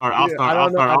All right, I'll Yeah, start. I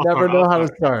don't know. I never know how to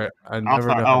start. I I'll never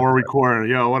start. know. Oh, we're recording.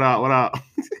 Yo, what up? What up?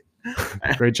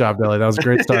 Great job, Deli. That was a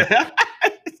great start.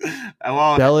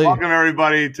 Well, Deli. welcome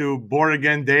everybody to Born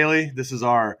Again Daily. This is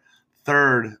our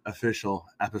third official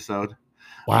episode.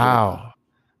 Wow.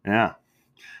 Yeah.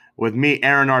 With me,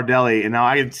 Aaron Nardelli, and now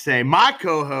I get to say my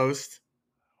co-host.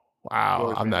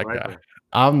 Wow, I'm that guy.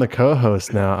 I'm the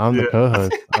co-host now. I'm the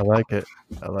co-host. I like it.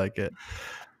 I like it.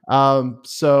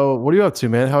 So what are you up to,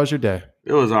 man? How was your day?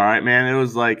 It was all right, man. It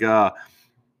was like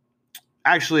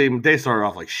actually my day started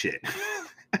off like shit.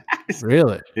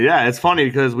 Really? Yeah, it's funny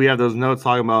because we have those notes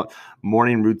talking about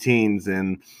morning routines,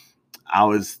 and I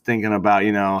was thinking about,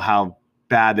 how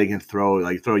bad they can throw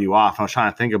you off. I was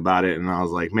trying to think about it, and I was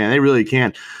like, man, they really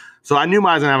can. So I knew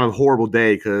I was gonna have a horrible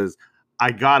day because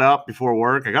I got up before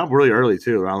work. I got up really early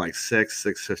too, around like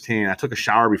 6:15. I took a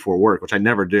shower before work, which I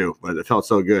never do, but it felt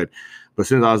so good. But as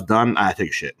soon as I was done, I had to take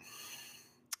a shit.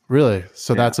 Really?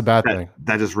 So that's a bad thing.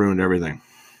 That just ruined everything.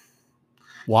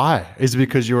 Why? Is it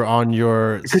because you were on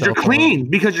your Because you're clean.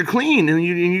 Because you're clean, and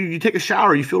you take a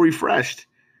shower, you feel refreshed,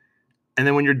 and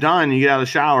then when you're done, you get out of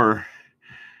the shower,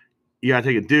 you gotta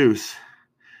take a deuce,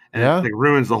 and it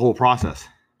ruins the whole process.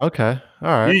 Okay, all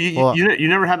right. You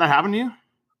never had that happen to you?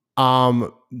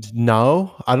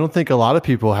 No, I don't think a lot of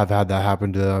people have had that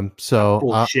happen to them. So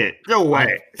bullshit. No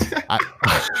way.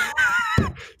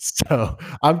 So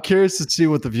I'm curious to see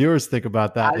what the viewers think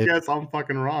about that. I guess I'm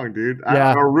fucking wrong, dude.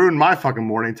 Yeah. I ruined my fucking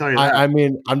morning. Tell you that. I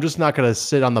mean, I'm just not gonna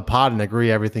sit on the pod and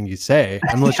agree everything you say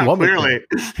unless you want me to.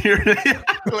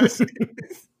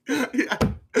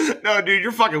 No, dude,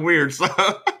 you're fucking weird. So.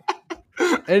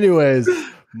 Anyways,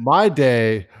 my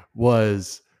day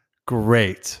was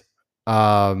great.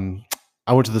 I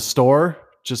went to the store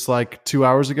just like 2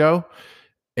 hours ago.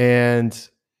 And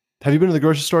have you been to the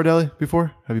grocery store, Deli,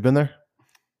 before? Have you been there?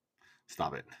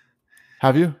 Stop it.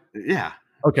 Have you? Yeah.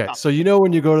 Okay. So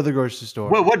when you go to the grocery store.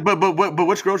 But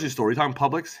which grocery store? Are you talking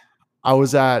Publix? I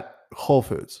was at Whole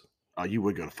Foods. Oh, you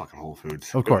would go to fucking Whole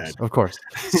Foods. Of course.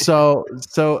 So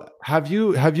have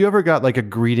you ever got like a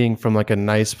greeting from like a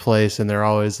nice place and they're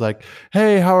always like,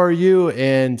 "Hey, how are you?"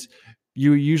 And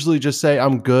you usually just say,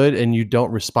 "I'm good," and you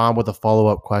don't respond with a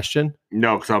follow-up question?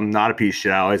 No, because I'm not a piece of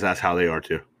shit. I always ask how they are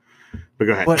too. But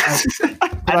go ahead.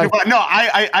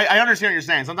 I understand what you're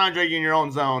saying. Sometimes you're in your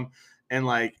own zone and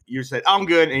like you said, "I'm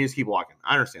good," and you just keep walking.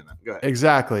 I understand that. Go ahead.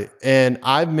 Exactly. And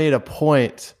I've made a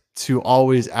point to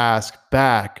always ask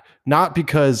back, not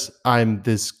because I'm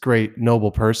this great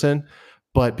noble person,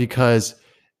 but because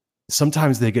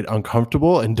sometimes they get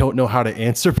uncomfortable and don't know how to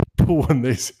answer people when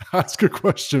they ask a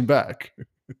question back.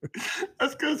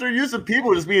 That's because they're used to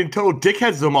people just being total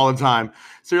dickheads to them all the time.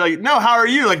 So you're like, "No, how are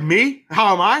you?" Like, me?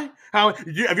 How am I? Have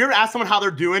you ever asked someone how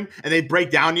they're doing and they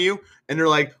break down to you and they're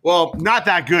like, "Well, not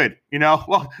that good,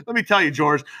 Well, let me tell you,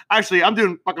 George, actually, I'm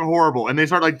doing fucking horrible." And they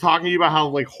start like talking to you about how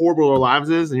like horrible their lives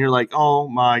is. And you're like, "Oh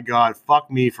my God,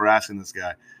 fuck me for asking this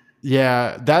guy."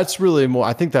 Yeah, that's really more.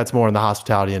 I think that's more in the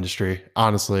hospitality industry,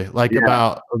 honestly. Like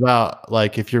about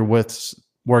like if you're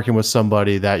working with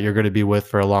somebody that you're going to be with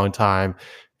for a long time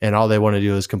and all they want to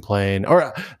do is complain,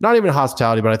 or not even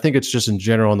hospitality, but I think it's just in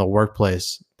general in the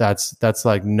workplace. That's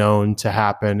like known to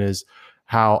happen, is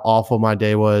how awful my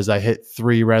day was. I hit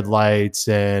 3 red lights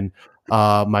and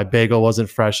my bagel wasn't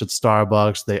fresh at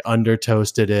Starbucks. They under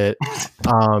toasted it.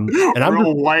 And I'm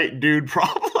a white dude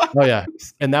problem. Oh yeah.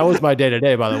 And that was my day to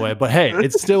day, by the way. But hey,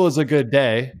 it still was a good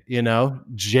day.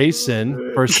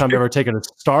 Jason, first time ever taking a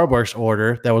Starbucks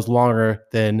order that was longer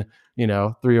than, 3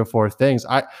 or 4 things.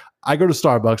 I go to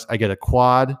Starbucks, I get a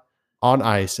quad on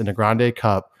ice in a grande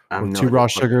cup with 2 raw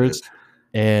sugars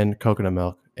and coconut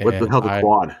milk. What the hell's a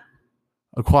quad?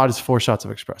 A quad is 4 shots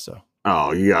of espresso.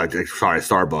 Oh, yeah. Sorry,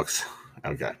 Starbucks.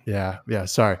 Okay. Yeah.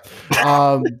 Sorry.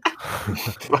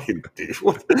 Dude,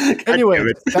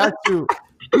 anyway,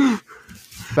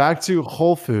 back to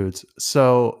Whole Foods.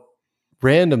 So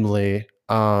randomly,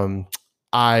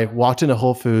 I walked into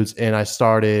Whole Foods and I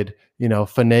started,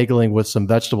 finagling with some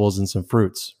vegetables and some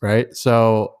fruits, right?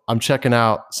 So I'm checking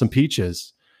out some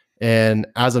peaches. And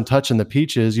as I'm touching the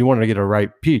peaches, you want to get a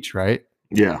ripe peach, right?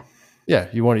 Yeah. Yeah,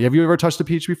 have you ever touched a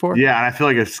peach before? Yeah, and I feel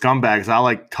like a scumbag because I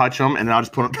like touch them and then I'll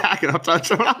just put them back and I'll touch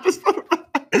them and I'll just put them back.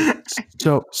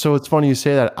 So it's funny you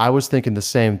say that. I was thinking the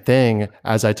same thing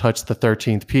as I touched the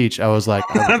 13th peach. I was like,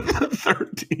 the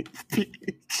 13th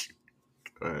peach.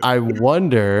 I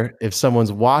wonder if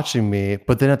someone's watching me,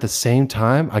 but then at the same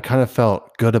time, I kind of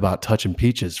felt good about touching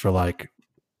peaches for like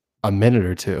a minute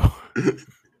or two.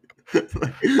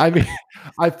 I mean,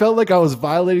 I felt like I was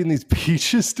violating these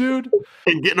peaches, dude.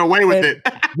 And getting away with it.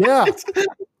 Yeah.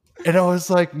 And I was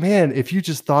like, man, if you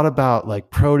just thought about like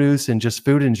produce and just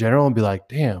food in general and be like,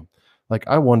 damn, like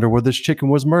I wonder where this chicken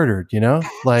was murdered, you know?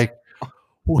 Like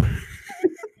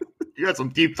You had some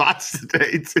deep thoughts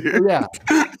today too. yeah.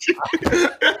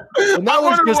 And that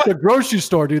was just the grocery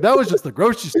store, dude. That was just the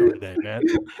grocery store today, man.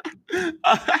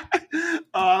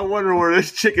 I wonder where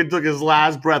this chicken took his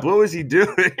last breath. What was he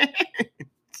doing?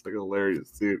 It's like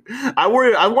hilarious, dude. I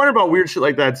wonder about weird shit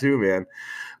like that too, man.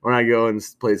 When I go in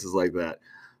places like that.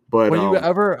 But when you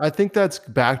ever, I think that's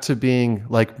back to being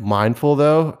like mindful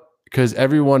though, because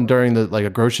everyone during the like a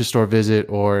grocery store visit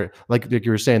or like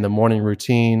you were saying, the morning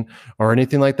routine or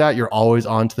anything like that, you're always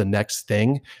on to the next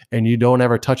thing and you don't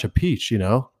ever touch a peach, you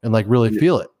know, and like really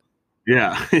feel it.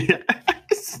 Yeah.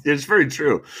 It's very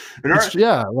true.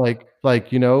 Yeah.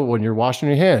 Like, you know, when you're washing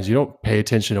your hands, you don't pay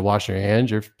attention to washing your hands.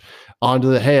 You're on to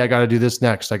the, hey, I got to do this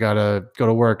next. I got to go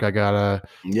to work. I got to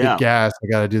get gas. I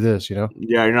got to do this, you know?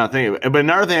 Yeah, you're not thinking. But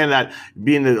another thing that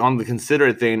being on the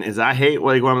considerate thing is I hate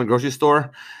like when I'm in the grocery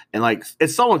store and like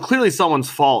it's clearly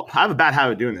someone's fault. I have a bad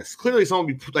habit of doing this. Clearly someone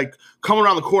be like coming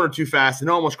around the corner too fast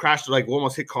and almost crashed or like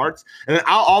almost hit carts. And then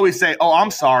I'll always say, oh, I'm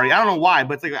sorry. I don't know why,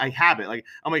 but it's like I have it. Like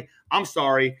I'm like, I'm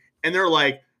sorry. And they're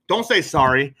like, don't say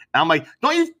sorry. And I'm like,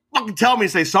 don't you fucking tell me to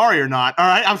say sorry or not. All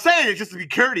right. I'm saying it just to be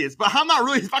courteous, but I'm not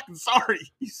really fucking sorry.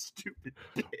 You stupid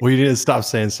bitch. Well, you need to stop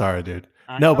saying sorry, dude.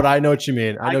 No, but I know what you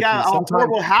mean. I got a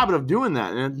horrible habit of doing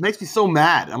that, and it makes me so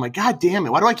mad. I'm like, God damn it.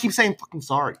 Why do I keep saying fucking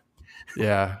sorry?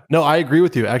 Yeah. No, I agree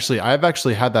with you. Actually, I've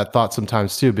actually had that thought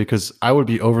sometimes too, because I would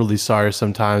be overly sorry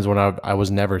sometimes when I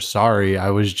was never sorry. I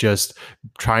was just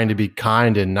trying to be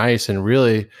kind and nice, and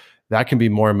really that can be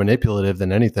more manipulative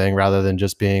than anything rather than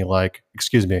just being like,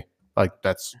 excuse me. Like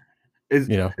that's,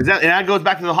 you know. And that goes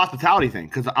back to the hospitality thing.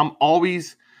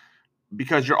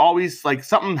 Because you're always like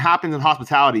something happens in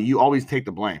hospitality, you always take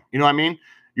the blame. You know what I mean?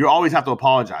 You always have to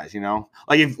apologize, you know?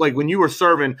 Like if like when you were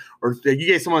serving or you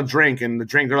gave someone a drink and the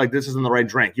drink, they're like, this isn't the right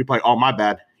drink. You play, oh, my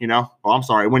bad, you know? Oh, I'm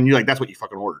sorry. When you like, that's what you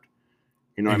fucking ordered.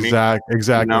 You know what I mean?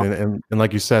 Exactly. You know? And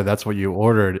like you said, that's what you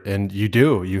ordered. And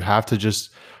you have to just,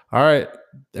 all right.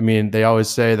 I mean, they always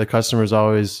say the customer's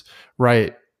always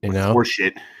right, you know? Or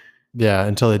shit. Yeah,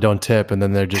 until they don't tip, and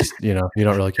then they're just, you know, you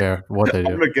don't really care what they do.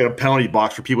 I'm gonna get a penalty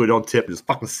box for people who don't tip and just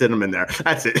fucking sit them in there.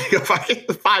 That's it.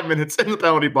 5 minutes in the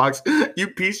penalty box. You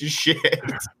piece of shit.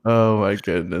 Oh my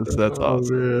goodness, that's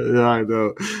awesome. Yeah, I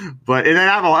know. But and then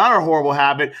I have another horrible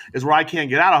habit is where I can't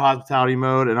get out of hospitality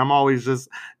mode, and I'm always just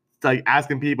like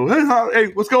asking people, hey,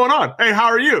 what's going on? Hey, how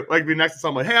are you? Like be next to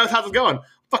someone, hey, how's it going?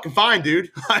 Fucking fine,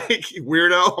 dude. Like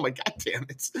weirdo. I'm like, God damn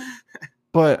it.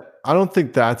 But I don't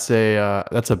think that's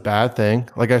a bad thing.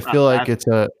 Like I feel like it's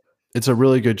a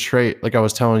really good trait. Like I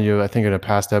was telling you, I think in a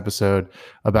past episode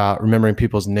about remembering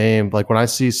people's name. Like when I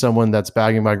see someone that's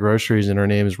bagging my groceries and her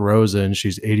name is Rosa and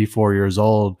she's 84 years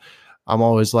old, I'm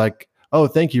always like, oh,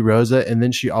 thank you, Rosa. And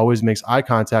then she always makes eye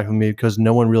contact with me because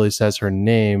no one really says her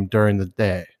name during the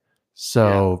day.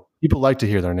 So people like to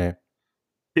hear their name.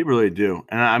 People really do.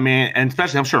 And I mean, and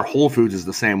especially I'm sure Whole Foods is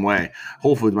the same way.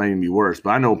 Whole Foods might even be worse, but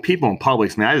I know people in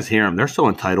Publix, man, I just hear them. They're so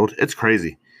entitled. It's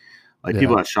crazy. Like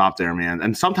people that shop there, man.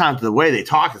 And sometimes the way they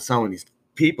talk to some of these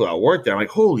people that work there, I'm like,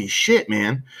 holy shit,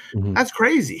 man. Mm-hmm. That's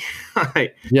crazy.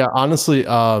 Yeah, honestly,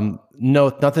 no,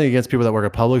 nothing against people that work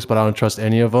at Publix, but I don't trust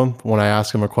any of them when I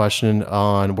ask them a question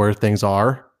on where things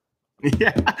are.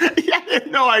 Yeah,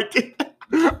 no idea.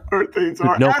 Or things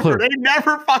are no ever. Clue. They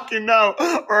never fucking know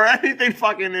where anything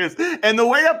fucking is. And the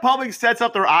way that Publix sets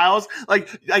up their aisles, like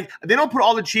they don't put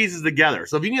all the cheeses together.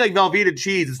 So if you need like Velveeta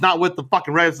cheese, it's not with the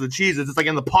fucking rest of the cheeses. It's like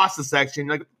in the pasta section.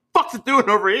 You're like, what the fuck's it doing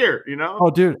over here? You know?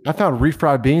 Oh, dude, I found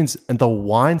refried beans in the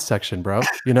wine section, bro.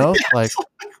 You know, like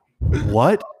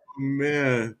what?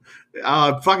 Man,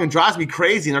 it fucking drives me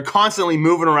crazy. And they're constantly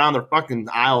moving around their fucking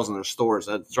aisles in their stores.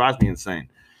 That drives me insane.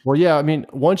 Well, yeah, I mean,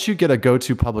 once you get a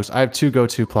go-to Publix, I have two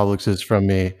go-to Publixes from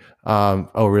me.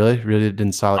 Oh, really? Really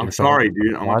didn't silence yourself? I'm sorry,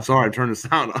 dude. I'm sorry. I turned the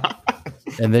sound off.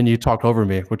 And then you talk over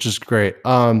me, which is great.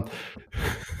 Oh,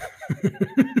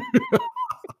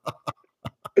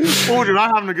 you're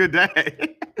not having a good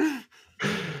day.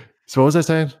 So what was I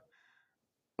saying?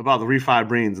 About the refried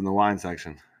beans in the wine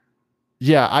section.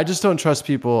 Yeah, I just don't trust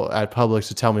people at Publix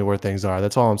to tell me where things are.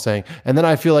 That's all I'm saying. And then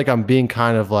I feel like I'm being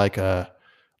kind of like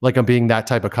I'm being that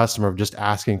type of customer of just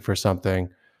asking for something,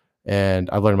 and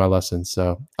I've learned my lesson.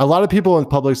 So a lot of people in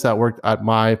Publix that work at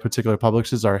my particular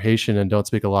Publixes are Haitian and don't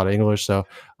speak a lot of English. So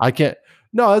I can't,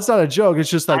 No, it's not a joke. It's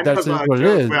just like I know that's it's not a what it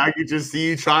joke, is. but I could just see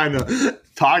you trying to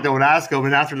talk to him and ask him,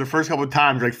 and after the first couple of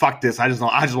times, you're like, "Fuck this! I just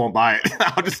won't buy it.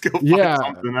 I'll just go find Yeah.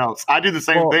 something else." I do the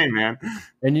same Well, thing, man.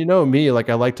 and you know me, like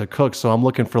I like to cook, so I'm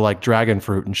looking for like dragon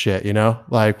fruit and shit, you know?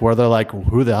 Like where they're like,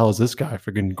 who the hell is this guy?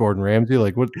 Freaking Gordon Ramsay?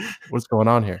 Like what's going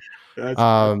on here? That's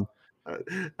Um,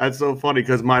 that's so funny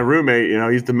because my roommate,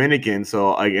 he's Dominican,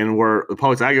 so like, and where the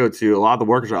publics I go to, a lot of the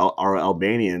workers are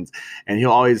Albanians, and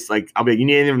he'll always like, I'll be like, you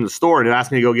need anything from the store, and he'll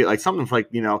ask me to go get like something for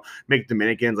like, make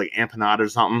Dominicans like empanada or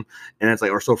something, and it's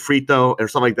like, or sofrito or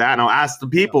something like that, and I'll ask the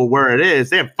people where it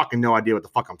is, they have fucking no idea what the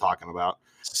fuck I'm talking about.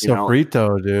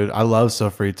 Sofrito, dude. I love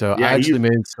sofrito. Yeah, I actually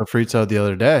made sofrito the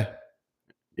other day.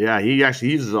 Yeah, he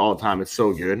actually uses it all the time. It's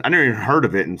so good. I never even heard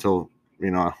of it until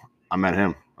I met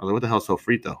him. I was like, what the hell is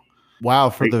sofrito?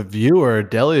 Wow, for the viewer,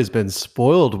 Deli has been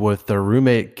spoiled with their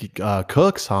roommate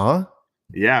cooks, huh?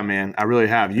 Yeah, man, I really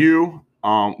have. You,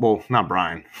 well, not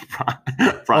Brian.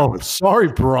 Brian sorry,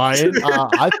 Brian.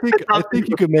 I think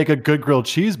you could make a good grilled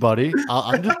cheese, buddy.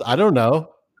 I don't know.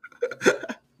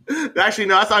 Actually,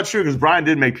 no, that's not true because Brian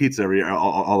did make pizza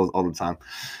all the time.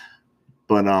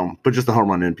 But just a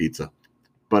home run in pizza.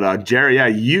 But Jerry, yeah,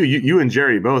 you and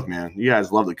Jerry both, man. You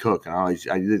guys love to cook, and I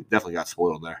definitely got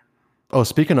spoiled there. Oh,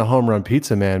 speaking of home run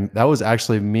pizza, man, that was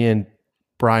actually me and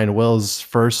Brian Will's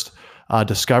first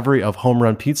discovery of home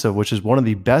run pizza, which is one of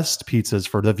the best pizzas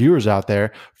for the viewers out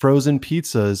there. Frozen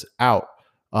pizzas out.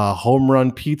 Home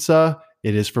run pizza.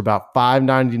 It is for about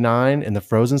 $5.99 in the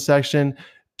frozen section.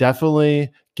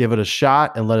 Definitely give it a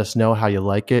shot and let us know how you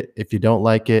like it. If you don't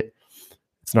like it,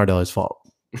 it's Nardelli's fault.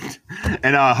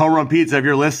 And home run pizza, if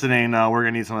you're listening, we're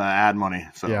gonna need some of that ad money.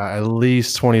 So yeah, at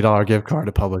least $20 gift card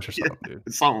to Publix or something,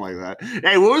 dude. Something like that.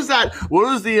 Hey, what was that?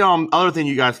 What was the other thing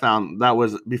you guys found that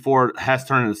was before Hess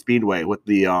turned into Speedway with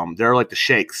the they're like the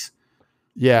shakes?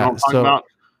 Yeah.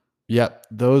 Yep,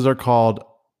 those are called.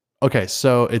 Okay,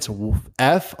 so it's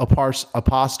F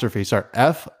apostrophe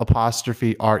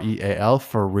REAL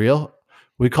for real.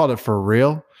 We called it for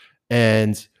real,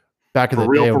 and back in the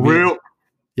day, for real.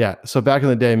 Yeah. So back in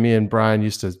the day, me and Brian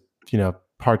used to,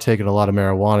 partake in a lot of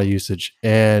marijuana usage,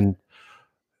 and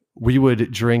we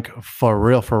would drink for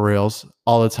reals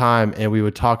all the time. And we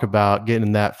would talk about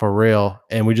getting that for real.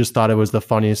 And we just thought it was the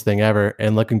funniest thing ever.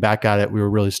 And looking back at it, we were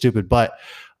really stupid, but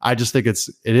I just think it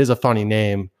is a funny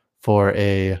name for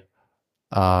a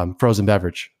frozen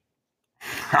beverage.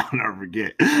 I'll never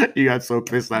forget. You got so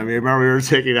pissed at me. I remember we were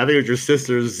taking, I think it was your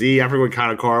sister's Z. I forget what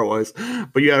kind of car it was,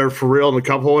 but you had her for real in the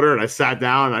cup holder, and I sat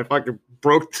down and I fucking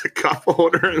broke the cup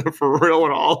holder, and the for real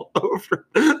went all over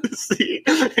the seat.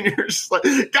 And you're just like,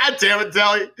 God damn it,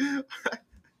 Deli.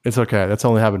 It's okay. That's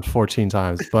only happened 14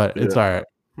 times, but it's all right.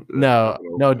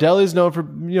 No, Deli's known for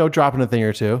dropping a thing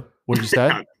or two. What did you say?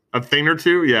 Yeah, a thing or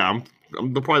two? Yeah, I'm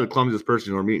probably the clumsiest person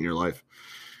you'll ever meet in your life,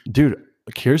 dude.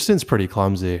 Kirsten's pretty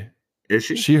clumsy. Is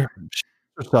she? She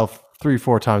herself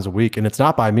 3-4 times a week, and it's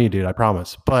not by me, dude. I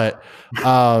promise. But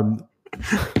no,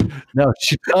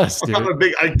 she does, dude. I'm a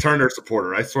big Ike Turner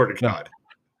supporter. I swear to God.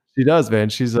 She does, man.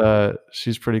 She's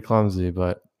pretty clumsy,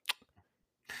 but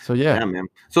so yeah, man.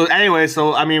 So anyway,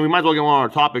 I mean, we might as well get on our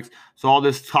topics. So all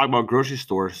this talk about grocery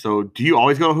stores. So do you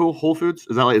always go to Whole Foods?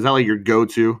 Is that like your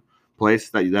go-to place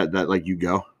that like you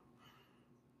go?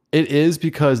 It is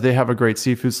because they have a great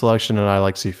seafood selection, and I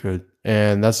like seafood.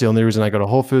 And that's the only reason I go to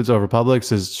Whole Foods over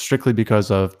Publix is strictly because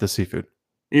of the seafood.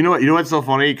 You know what's so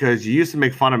funny? Because you used to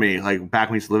make fun of me like back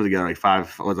when we used to live together, like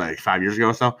 5 years ago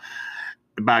or so.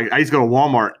 I used to go to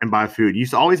Walmart and buy food. You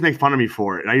used to always make fun of me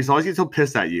for it, and I used to always get so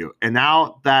pissed at you. And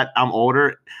now that I'm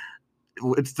older,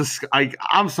 it's just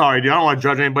I'm sorry, dude. I don't want to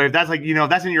judge anybody. If that's like if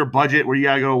that's in your budget where you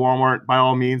gotta go to Walmart, by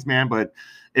all means, man. But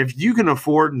if you can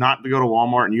afford not to go to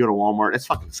Walmart and you go to Walmart, it's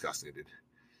fucking disgusting, dude.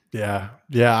 Yeah.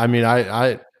 I mean,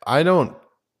 I don't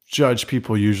judge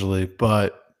people usually,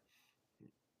 but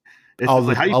I'll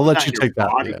let you take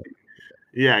that.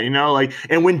 Yeah,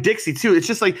 and Winn-Dixie too. It's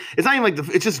just like it's not even like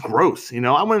it's just gross.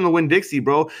 I went in the Winn-Dixie,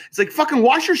 bro. It's like fucking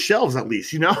wash your shelves at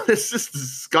least. It's just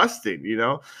disgusting.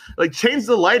 Like change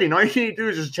the lighting. All you need to do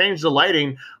is just change the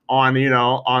lighting on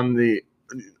like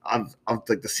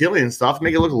the ceiling and stuff.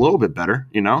 Make it look a little bit better.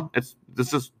 It's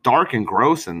just dark and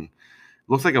gross and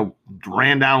looks like a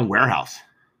ran down warehouse.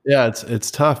 Yeah,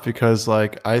 it's tough because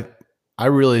like I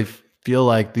really feel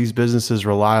like these businesses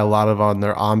rely a lot on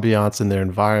their ambiance and their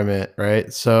environment,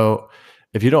 right? So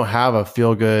if you don't have a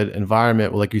feel good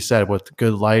environment, like you said, with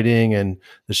good lighting and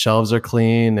the shelves are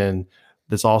clean and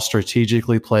it's all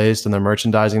strategically placed and the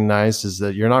merchandising nice, is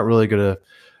that you're not really going to,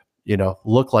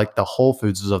 look like the Whole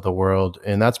Foods of the world.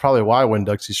 And that's probably why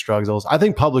Winn-Dixie struggles. I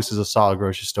think Publix is a solid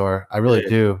grocery store. I really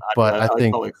do. But I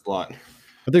think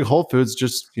Whole Foods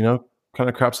just, kind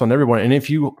of craps on everyone. And if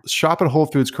you shop at Whole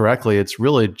Foods correctly, it's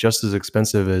really just as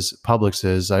expensive as Publix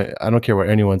is. I don't care what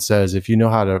anyone says. If you know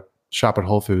how to shop at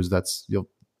Whole Foods, you're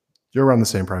around the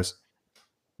same price.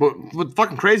 But what's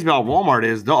fucking crazy about Walmart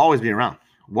is they'll always be around.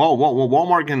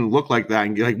 Walmart can look like that,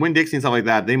 and like Winn-Dixie and stuff like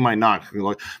that. They might not.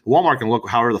 Walmart can look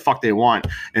however the fuck they want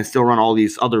and still run all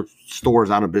these other stores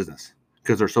out of business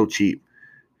because they're so cheap.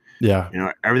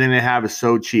 Yeah, everything they have is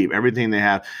so cheap. Everything they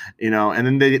have, and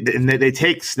then they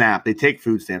take SNAP, they take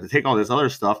food stamps, they take all this other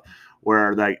stuff,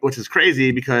 which is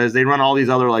crazy because they run all these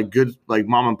other like good like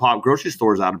mom and pop grocery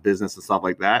stores out of business and stuff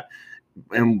like that,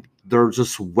 and they're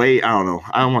just way, I don't know.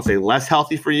 I don't want to say less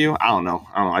healthy for you. I don't know.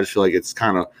 I just feel like it's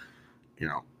kind of,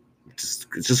 it's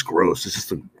just gross. It's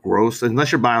just a gross,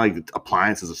 unless you're buying like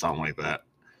appliances or something like that.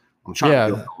 I'm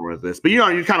trying to deal with this, but you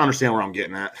kind of understand where I'm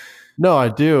getting at. No, I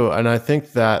do. And I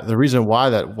think that the reason why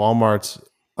that Walmart's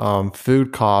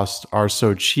food costs are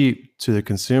so cheap to the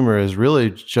consumer is really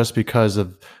just because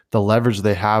of the leverage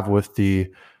they have with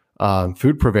the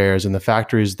food purveyors and the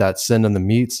factories that send them the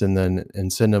meats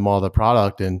and send them all the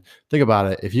product. And think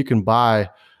about it. If you can buy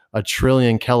 1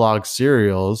 trillion Kellogg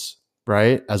cereals,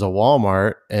 right, as a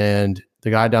Walmart, and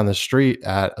the guy down the street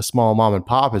at a small mom and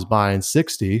pop is buying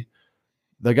 60,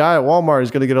 the guy at Walmart is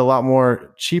going to get a lot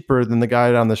more cheaper than the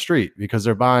guy down the street because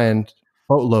they're buying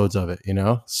boatloads of it,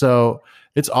 So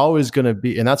it's always going to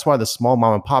be, and that's why the small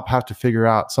mom and pop have to figure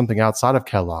out something outside of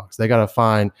Kellogg's. They got to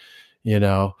find,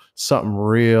 something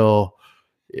real,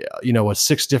 with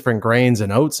 6 different grains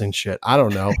and oats and shit. I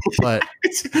don't know, but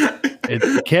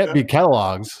it can't be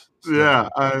Kellogg's. So. Yeah,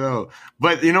 I know.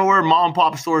 But where mom and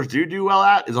pop stores do well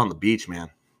at is on the beach,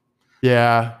 man.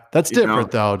 Yeah, that's different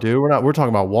though, dude. We're talking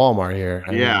about Walmart here.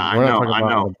 I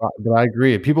know. But I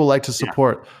agree. People like to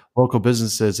support local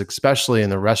businesses, especially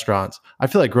in the restaurants. I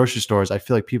feel like grocery stores, I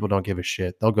feel like people don't give a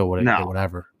shit. They'll go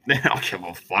whatever. They don't give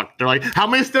a fuck. They're like, how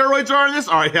many steroids are in this?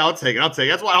 All right, yeah, I'll take it.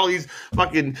 That's why all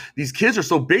these kids are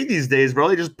so big these days, bro.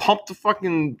 They just pump the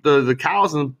fucking the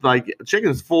cows and like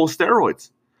chickens full of steroids.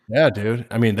 Yeah, dude.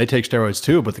 I mean, they take steroids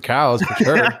too, but the cows for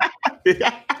sure.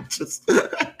 Yeah, it's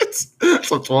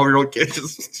some 12-year-old kid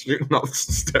just shooting off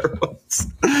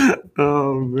steroids.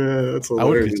 Oh man, that's hilarious. I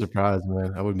wouldn't be surprised,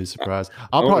 man. I wouldn't be surprised.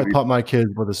 I'll probably pump my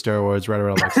kids with the steroids right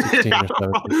around like 16 or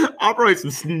 17. I'll probably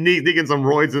sneaking some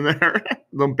roids in there,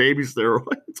 some baby steroids.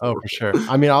 Oh, for sure.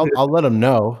 I mean, I'll let them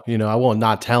know. I won't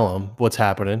not tell them what's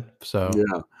happening. So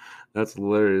yeah, that's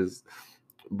hilarious.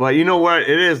 But you know what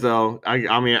it is though?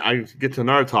 I get to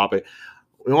another topic.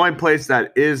 The only place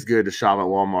that is good to shop at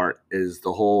Walmart is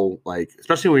the whole, like,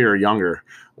 especially when you're younger,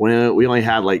 when we only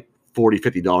had like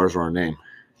 $40-$50 on our name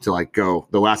to like go.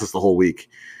 They'll last us the whole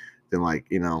week. Then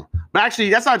but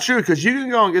actually that's not true because you can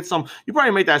go and get some. You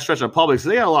probably make that stretch at Publix. So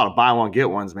they got a lot of buy one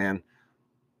get ones, man.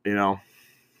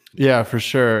 Yeah, for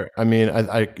sure. I mean,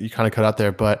 you kind of cut out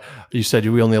there, but you said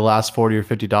we only last $40 or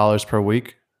 $50 per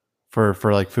week. For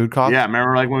like food costs? Yeah,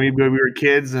 remember like when we were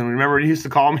kids and remember you used to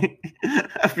call me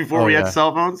before we had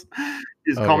cell phones? You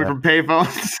used to call me from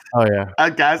payphones. Oh yeah.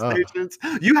 At gas stations.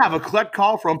 You have a collect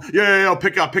call from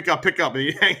pick up. And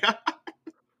you hang up.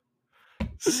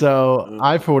 So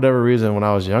for whatever reason, when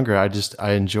I was younger,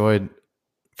 I enjoyed,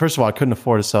 first of all, I couldn't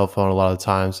afford a cell phone a lot of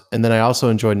times. And then I also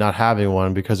enjoyed not having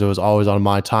one because it was always on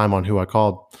my time on who I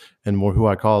called and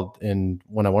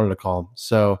when I wanted to call them.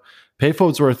 So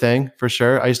payphones were a thing for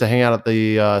sure. I used to hang out at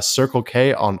the Circle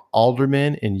K on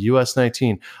Alderman in US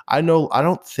 19. I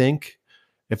don't think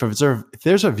if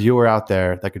there's a viewer out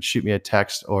there that could shoot me a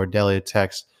text or daily a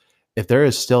text, if there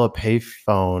is still a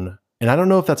payphone, and I don't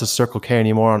know if that's a Circle K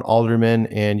anymore on Alderman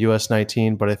and US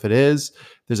 19, but if it is,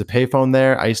 there's a payphone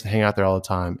there. I used to hang out there all the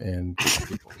time and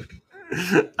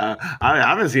I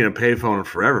haven't seen a payphone in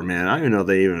forever, man. I don't even know if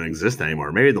they even exist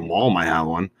anymore. Maybe the mall might have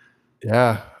one.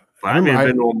 Yeah. But I haven't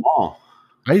been to a mall.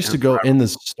 I used to go in the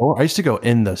store. I used to go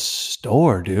in the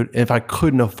store, dude. If I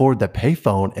couldn't afford the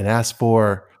payphone and ask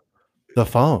for the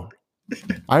phone,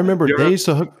 I remember they used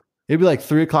to hook. It'd be like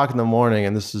 3:00 in the morning,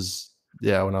 and this is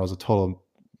when I was a total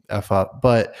F up.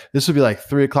 But this would be like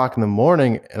 3:00 in the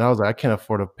morning, and I was like, I can't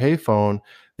afford a payphone.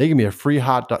 They give me a free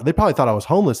hot dog. They probably thought I was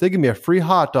homeless. They give me a free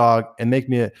hot dog and make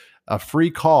me a free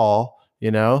call.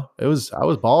 I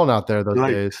was balling out there those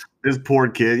days. This poor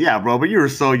kid. Yeah, bro, but you were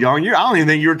so young. I don't even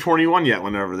think you were 21 yet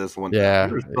whenever this one. Yeah.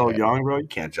 You were so young, bro. You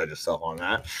can't judge yourself on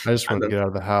that. I just wanted to get out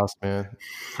of the house, man.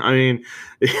 I mean,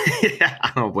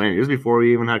 I don't blame you. It was before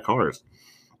we even had cars.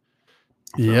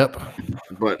 Yep.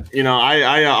 But,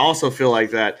 I also feel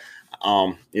like that,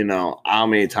 how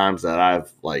many times that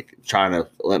I've like trying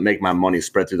to make my money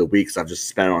spread through the weeks. I've just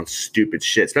spent on stupid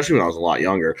shit, especially when I was a lot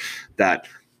younger, that,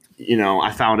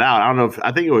 I found out,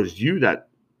 I think it was you that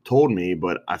told me,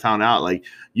 but I found out like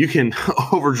you can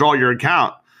overdraw your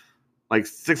account like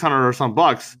 600 or some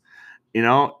bucks, you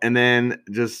know, and then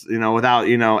just, you know, without,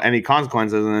 you know, any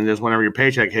consequences. And then just whenever your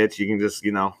paycheck hits, you can just,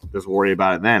 you know, just worry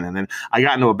about it then. And then I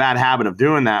got into a bad habit of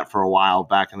doing that for a while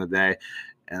back in the day.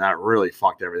 And that really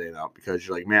fucked everything up because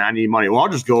you're like, man, I need money. Well, I'll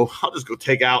just go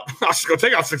take out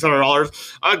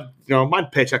 $600. You know, my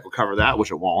paycheck will cover that,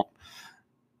 which it won't.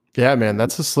 Yeah, man,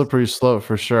 that's a slippery slope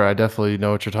for sure. I definitely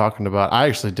know what you're talking about. I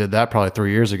actually did that probably 3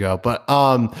 years ago, but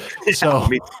so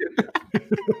me too.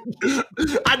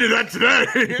 I did that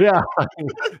today. Yeah,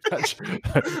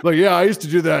 like yeah, I used to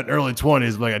do that in early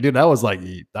 20s. Like, dude, that was like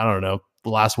I don't know,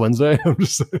 last Wednesday. I'm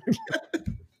just saying.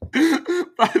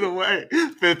 By the way,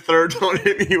 Fifth Third, don't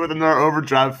hit me with another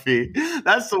overdraft fee.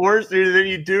 That's the worst, dude. And then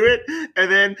you do it, and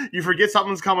then you forget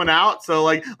something's coming out. So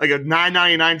like a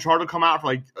 $9.99 charge will come out for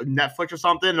like Netflix or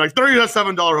something, and like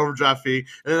 $37 overdraft fee,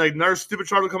 and then like another stupid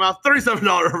charge will come out, $37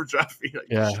 overdraft fee. Like,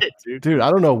 yeah, shit, dude. I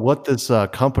don't know what this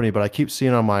company, but I keep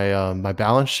seeing on my my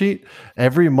balance sheet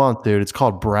every month, dude. It's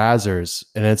called Brazzers,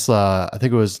 and it's I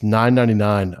think it was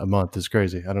 $9.99 a month. It's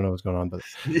crazy. I don't know what's going on, but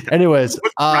anyways,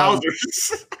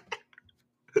 Brazzers.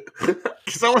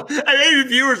 So, any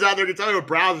viewers out there can tell me what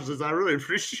Brazzers is. I really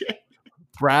appreciate it.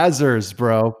 Brazzers,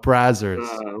 bro. Brazzers.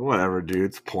 Whatever, dude.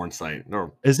 It's a porn site.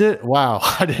 No. Is it? Wow.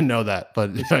 I didn't know that,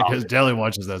 but because Daly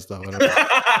watches that stuff.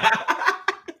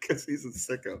 Because he's a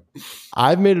sicko.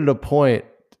 I've made it a point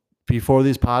before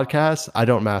these podcasts, I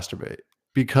don't masturbate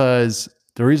because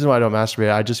the reason why I don't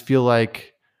masturbate, I just feel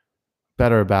like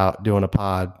better about doing a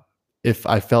pod. If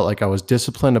I felt like I was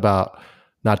disciplined about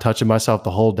not touching myself the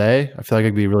whole day, I feel like I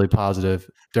could be really positive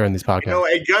during these podcasts. You know,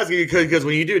 it does, because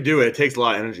when you do it, it takes a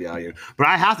lot of energy out of you. But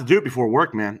I have to do it before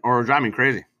work, man, or it'll drive me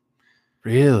crazy.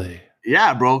 Really?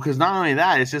 Yeah, bro. Because not only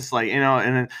that, it's just like, you know,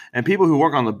 and people who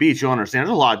work on the beach, you'll understand.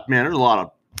 There's a lot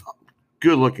of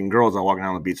good-looking girls that walking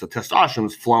down the beach, so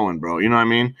testosterone's flowing, bro. You know what I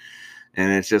mean?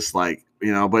 And it's just like,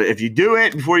 you know. But if you do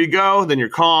it before you go, then you're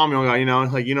calm. You know,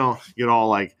 like you don't get all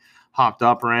like hopped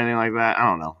up or anything like that. I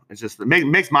don't know. It's just it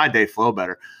makes my day flow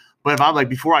better. But if I'm like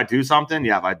before I do something,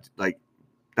 yeah, if I like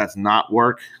that's not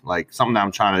work, like something that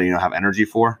I'm trying to, you know, have energy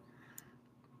for,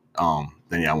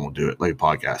 then yeah, I won't do it. Like a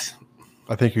podcast.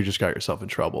 I think you just got yourself in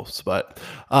trouble. But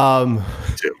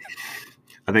too.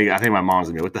 I think my mom's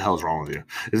gonna be, what the hell's wrong with you?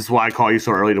 Is this why I call you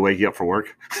so early to wake you up for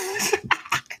work?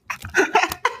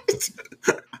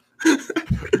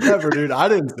 Never, dude. I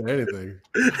didn't say anything.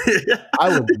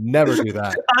 I would never do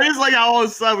that. I just like how all of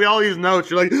a sudden we all use notes.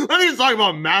 You're like, let me just talk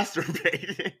about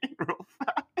masturbating real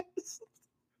fast.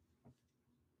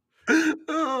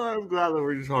 Oh, I'm glad that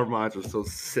we're just our minds are so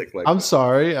sick. Like, I'm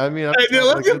sorry. I mean, hey, dude,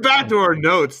 let's get back to our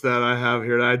notes that I have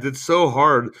here that I did so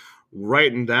hard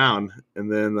writing down,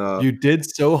 and then you did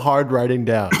so hard writing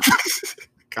down.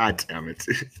 God damn it,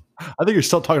 dude. I think you're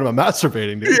still talking about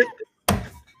masturbating, dude.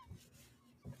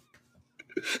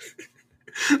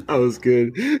 That was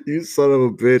good. You son of a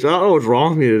bitch. I don't know what's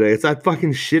wrong with me today. It's that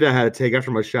fucking shit I had to take after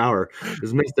my shower.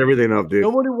 Just messed everything up, dude.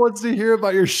 Nobody wants to hear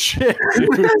about your shit,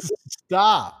 dude.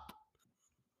 Stop.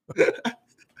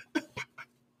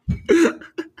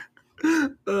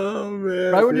 Oh,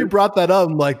 man. Right when you brought that up,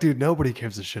 I'm like, dude, nobody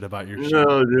gives a shit about your shit.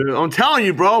 No, dude. I'm telling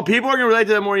you, bro. People are going to relate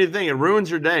to that more than you think. It ruins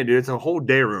your day, dude. It's a whole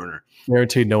day ruiner.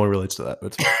 Guaranteed no one relates to that.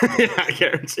 Yeah, I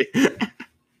guarantee.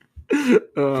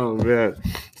 Oh, man.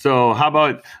 So how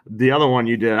about the other one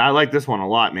you did? I like this one a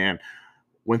lot, man.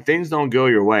 When things don't go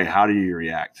your way, how do you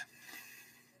react?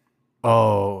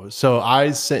 Oh, so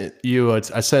I sent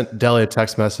Deli a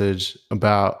text message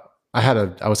about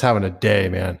I was having a day,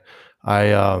 man.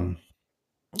 I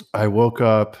woke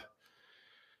up.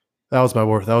 That was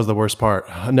the worst part.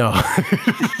 No.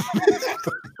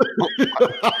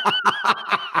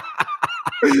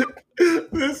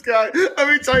 This guy, let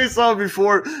me tell you something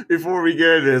before we get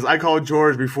into this. I called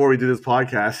George before we did this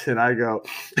podcast, and I go,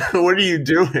 what are you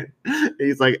doing?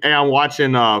 He's like, hey, I'm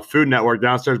watching Food Network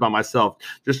downstairs by myself,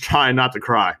 just trying not to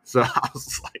cry. So I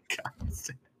was like,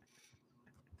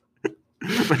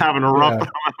 I'm having a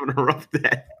rough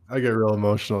day. I get real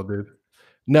emotional, dude.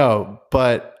 No,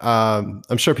 but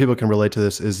I'm sure people can relate to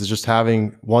this, is just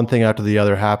having one thing after the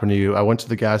other happen to you. I went to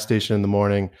the gas station in the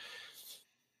morning.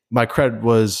 My credit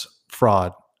was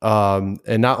fraud.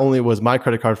 And not only was my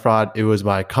credit card fraud, it was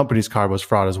my company's card was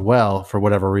fraud as well, for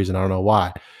whatever reason. I don't know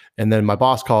why. And then my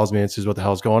boss calls me and says, what the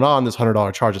hell is going on? This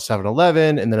 $100 charge at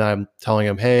 7-Eleven. And then I'm telling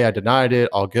him, hey, I denied it,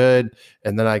 all good.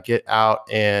 And then I get out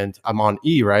and I'm on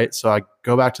E, right? So I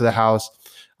go back to the house.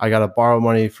 I got to borrow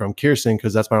money from Kirsten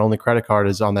because that's my only credit card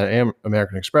is on that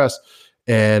American Express.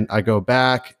 And I go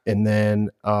back and then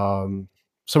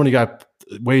somebody got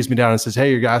weighs me down and says,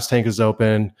 "Hey, your gas tank is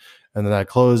open." And then I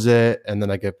close it, and then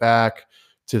I get back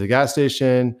to the gas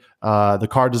station. The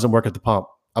car doesn't work at the pump.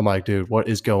 I'm like, dude, what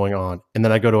is going on? And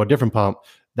then I go to a different pump.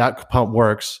 That pump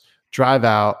works. Drive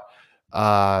out,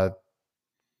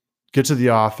 get to the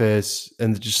office,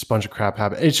 and just a bunch of crap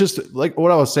happen. It's just like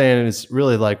what I was saying is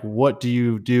really like, what do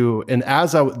you do? And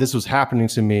as this was happening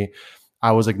to me,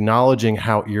 I was acknowledging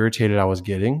how irritated I was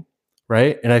getting,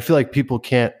 right? And I feel like people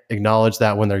can't acknowledge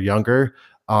that when they're younger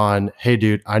on, hey,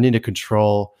 dude, I need to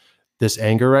control this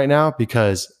anger right now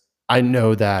because I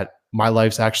know that my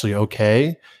life's actually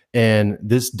okay. And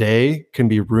this day can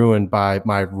be ruined by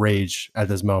my rage at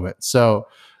this moment. So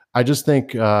I just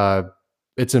think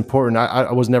it's important.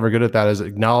 I was never good at that, is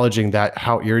acknowledging that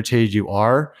how irritated you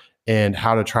are and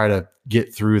how to try to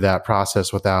get through that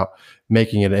process without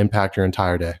making it impact your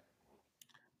entire day.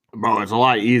 Bro, it's a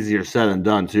lot easier said than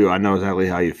done too. I know exactly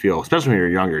how you feel, especially when you're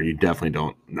younger. You definitely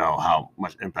don't know how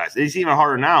much impact. It's even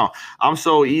harder now. I'm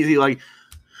so easy, like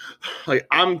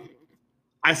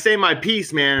I say my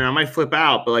piece, man, and I might flip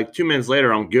out, but like 2 minutes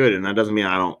later, I'm good, and that doesn't mean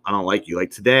I don't like you.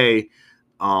 Like today,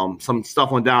 some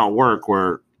stuff went down at work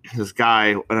where this guy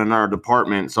in another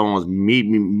department, someone was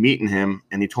meeting him,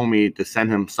 and he told me to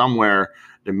send him somewhere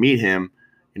to meet him.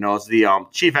 You know, it's the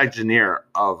chief engineer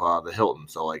of the Hilton.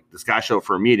 So like this guy showed up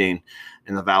for a meeting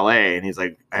in the valet, and he's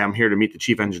like, hey, I'm here to meet the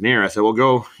chief engineer. I said, well,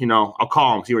 go, I'll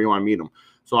call him, see where you want to meet him.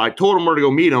 So I told him where to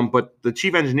go meet him, but the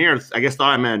chief engineer, I guess,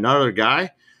 thought I meant another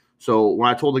guy. So when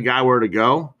I told the guy where to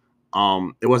go,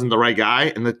 it wasn't the right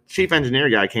guy. And the chief engineer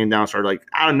guy came down and started, like,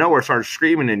 out of nowhere, started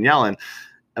screaming and yelling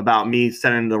about me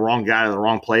sending the wrong guy to the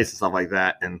wrong place and stuff like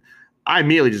that. And I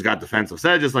immediately just got defensive.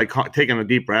 Instead of just like taking a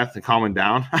deep breath and calming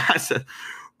down, I said,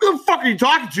 who the fuck are you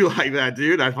talking to like that,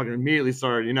 dude? I fucking immediately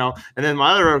started, And then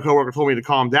my other coworker told me to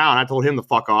calm down. I told him to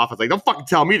fuck off. I was like, don't fucking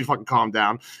tell me to fucking calm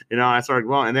down. I started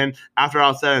going. And then after I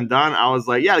was said and done, I was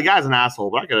like, yeah, the guy's an asshole,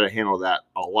 but I could have handled that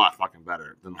a lot fucking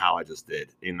better than how I just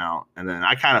did, And then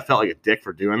I kind of felt like a dick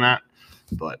for doing that.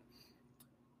 But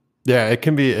yeah, it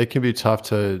can be tough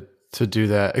to do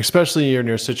that, especially in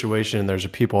your situation and there's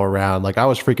people around. Like I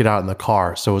was freaking out in the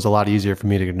car, so it was a lot easier for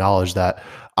me to acknowledge that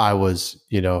I was,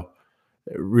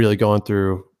 really going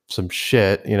through some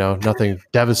shit, nothing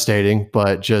devastating,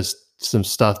 but just some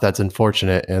stuff that's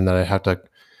unfortunate and that I have to,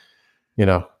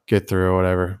 get through or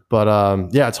whatever. But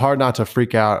yeah, it's hard not to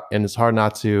freak out, and it's hard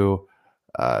not to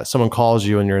someone calls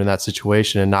you and you're in that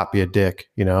situation and not be a dick,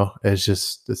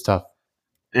 it's tough.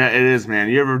 Yeah, it is, man.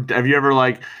 Have you ever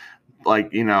like,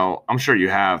 I'm sure you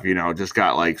have, just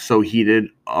got like so heated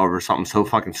over something so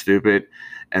fucking stupid.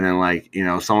 And then like,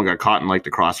 someone got caught in like the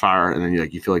crossfire, and then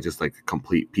you feel like just like a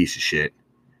complete piece of shit.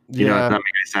 Does that make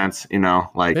any sense?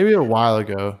 Like maybe a while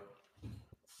ago.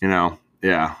 Yeah.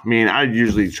 I mean, I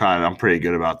usually I'm pretty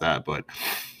good about that, but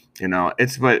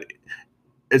it's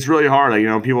really hard.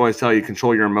 Like, people always tell you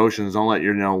control your emotions, don't let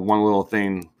your, one little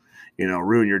thing,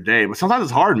 ruin your day. But sometimes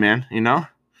it's hard, man, Yeah.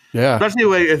 Especially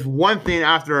like if one thing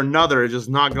after another is just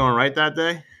not going right that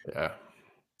day. Yeah.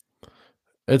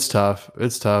 It's tough.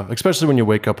 It's tough, especially when you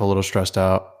wake up a little stressed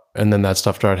out and then that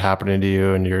stuff started happening to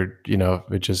you and you're,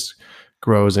 it just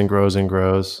grows and grows and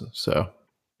grows. So,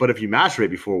 but if you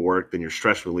masturbate before work, then your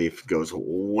stress relief goes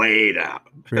way down.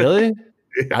 Really?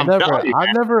 I've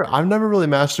never really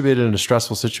masturbated in a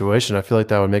stressful situation. I feel like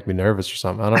that would make me nervous or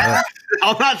something. I don't know.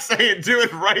 I'm not saying do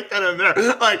it right then and there.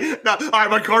 Like, no, all right,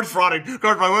 my card's frauding.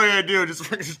 What are you gonna do? Just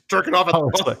jerk it off at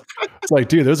the pump. It's like,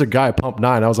 dude, there's a guy at pump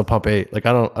 9. I was on pump 8. Like,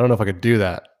 I don't know if I could do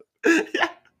that. Yeah.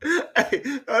 Hey,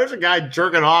 there's a guy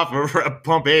jerking off over at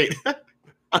pump 8. I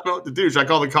don't know what to do. Should I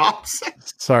call the cops?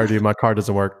 Sorry, dude, my car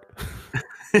doesn't work.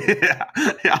 Yeah.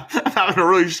 I'm having a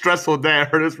really stressful day. I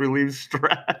heard this relieves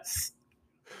stress.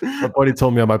 My buddy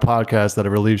told me on my podcast that it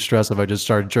relieves stress if I just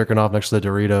started jerking off next to the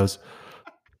Doritos.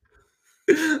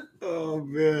 Oh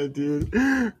man, dude.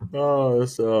 Oh,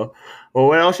 well,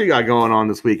 what else you got going on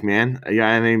this week, man? You got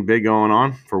anything big going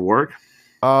on for work?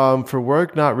 For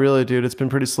work, not really, dude. It's been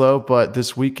pretty slow, but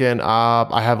this weekend,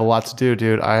 I have a lot to do,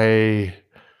 dude. I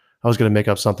was gonna make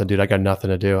up something, dude. I got nothing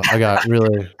to do. I got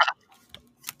nothing.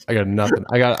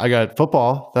 I got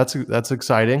football. That's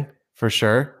exciting for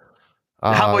sure.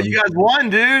 How about you guys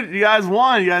won, dude? You guys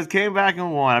won. You guys came back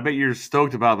and won. I bet you're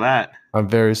stoked about that. I'm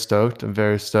very stoked.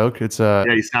 It's yeah,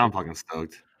 you sound fucking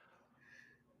stoked.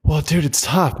 Well, dude, it's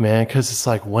tough, man, because it's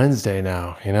like Wednesday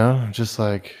now, just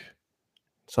like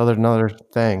it's another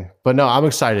thing. But no, I'm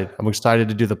excited. I'm excited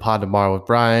to do the pod tomorrow with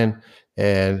Brian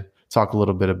and talk a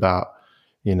little bit about,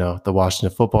 the Washington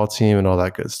football team and all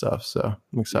that good stuff. So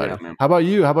I'm excited. Yeah, how about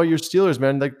you? How about your Steelers,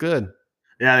 man? They're good.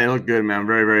 Yeah, they look good, man. I'm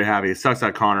very, very happy. It sucks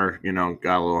that Connor,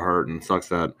 got a little hurt, and sucks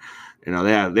that You know,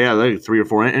 they had like 3 or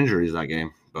 4 injuries that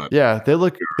game. But yeah, they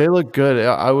look good.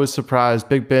 I was surprised.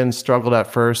 Big Ben struggled at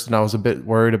first, and I was a bit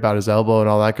worried about his elbow and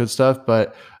all that good stuff.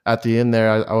 But at the end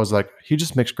there, I was like, he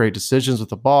just makes great decisions with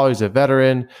the ball. He's a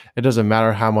veteran. It doesn't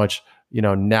matter how much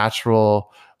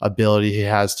natural ability he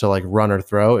has to like run or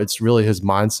throw. It's really his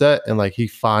mindset, and like he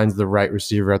finds the right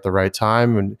receiver at the right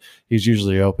time, and he's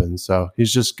usually open. So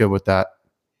he's just good with that.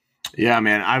 Yeah,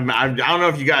 man. I don't know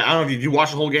if you got. I don't know if you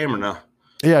watched the whole game or no.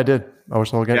 Yeah, I did. I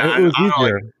watched the whole game. Yeah, It was I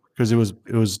easier because it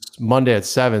was Monday at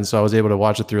 7, so I was able to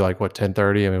watch it through like 10:30.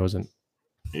 I mean, it wasn't.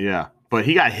 Yeah, but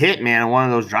he got hit, man, on one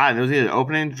of those drives. It was either the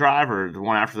opening drive or the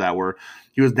one after that where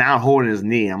he was down holding his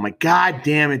knee. I'm like, God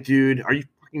damn it, dude! Are you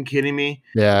fucking kidding me?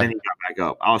 Yeah. And then he got back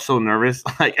up. I was so nervous.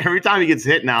 Like every time he gets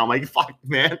hit now, I'm like, fuck,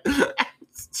 man,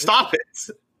 stop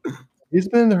it. He's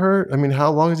been hurt. I mean,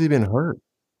 how long has he been hurt?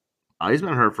 He's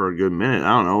been hurt for a good minute. I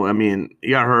don't know. I mean,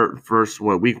 he got hurt first,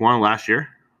 week 1 last year?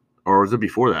 Or was it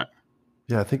before that?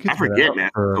 Yeah, I think he's I forget, man.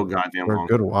 for So goddamn a long.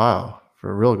 good while. For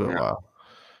a real good while.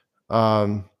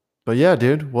 But yeah,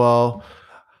 dude. Well,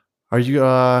 are you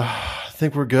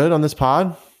think we're good on this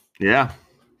pod? Yeah.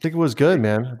 I think it was good,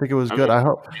 man. I think it was good. I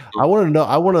hope I want to know.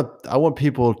 I want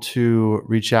people to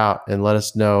reach out and let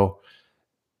us know.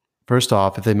 First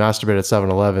off, if they masturbate at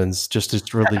 7-Elevens, just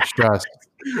to relieve stress.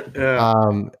 Yeah.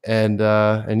 And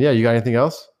yeah, you got anything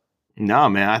else? No,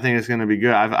 man. I think it's gonna be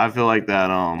good. I feel like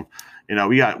that.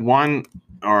 We got 1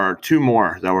 or 2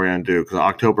 more that we're gonna do because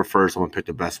October 1st, I'm gonna pick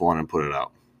the best one and put it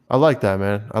out. I like that,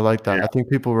 man. I like that. Yeah. I think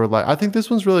people were like, I think this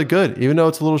one's really good, even though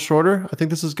it's a little shorter. I think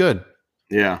this is good.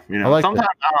 Yeah, I like sometimes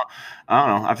I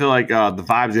don't know. I feel like the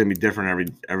vibe's gonna be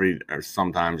different every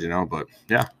sometimes, but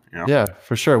yeah. Yeah,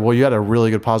 for sure. Well, you had a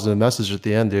really good positive message at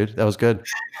the end, dude. That was good.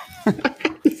 I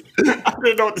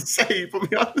didn't know what to say. You put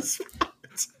me on the spot.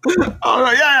 Oh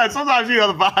yeah. Sometimes the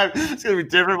vibe it's gonna be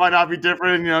different, might not be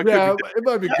different. Yeah, it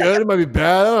might be good, it might be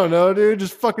bad. I don't know, dude.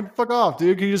 Just fuck off,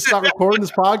 dude. Can you just stop recording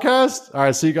this podcast? All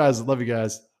right, see you guys. Love you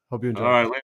guys. Hope you enjoy. All right.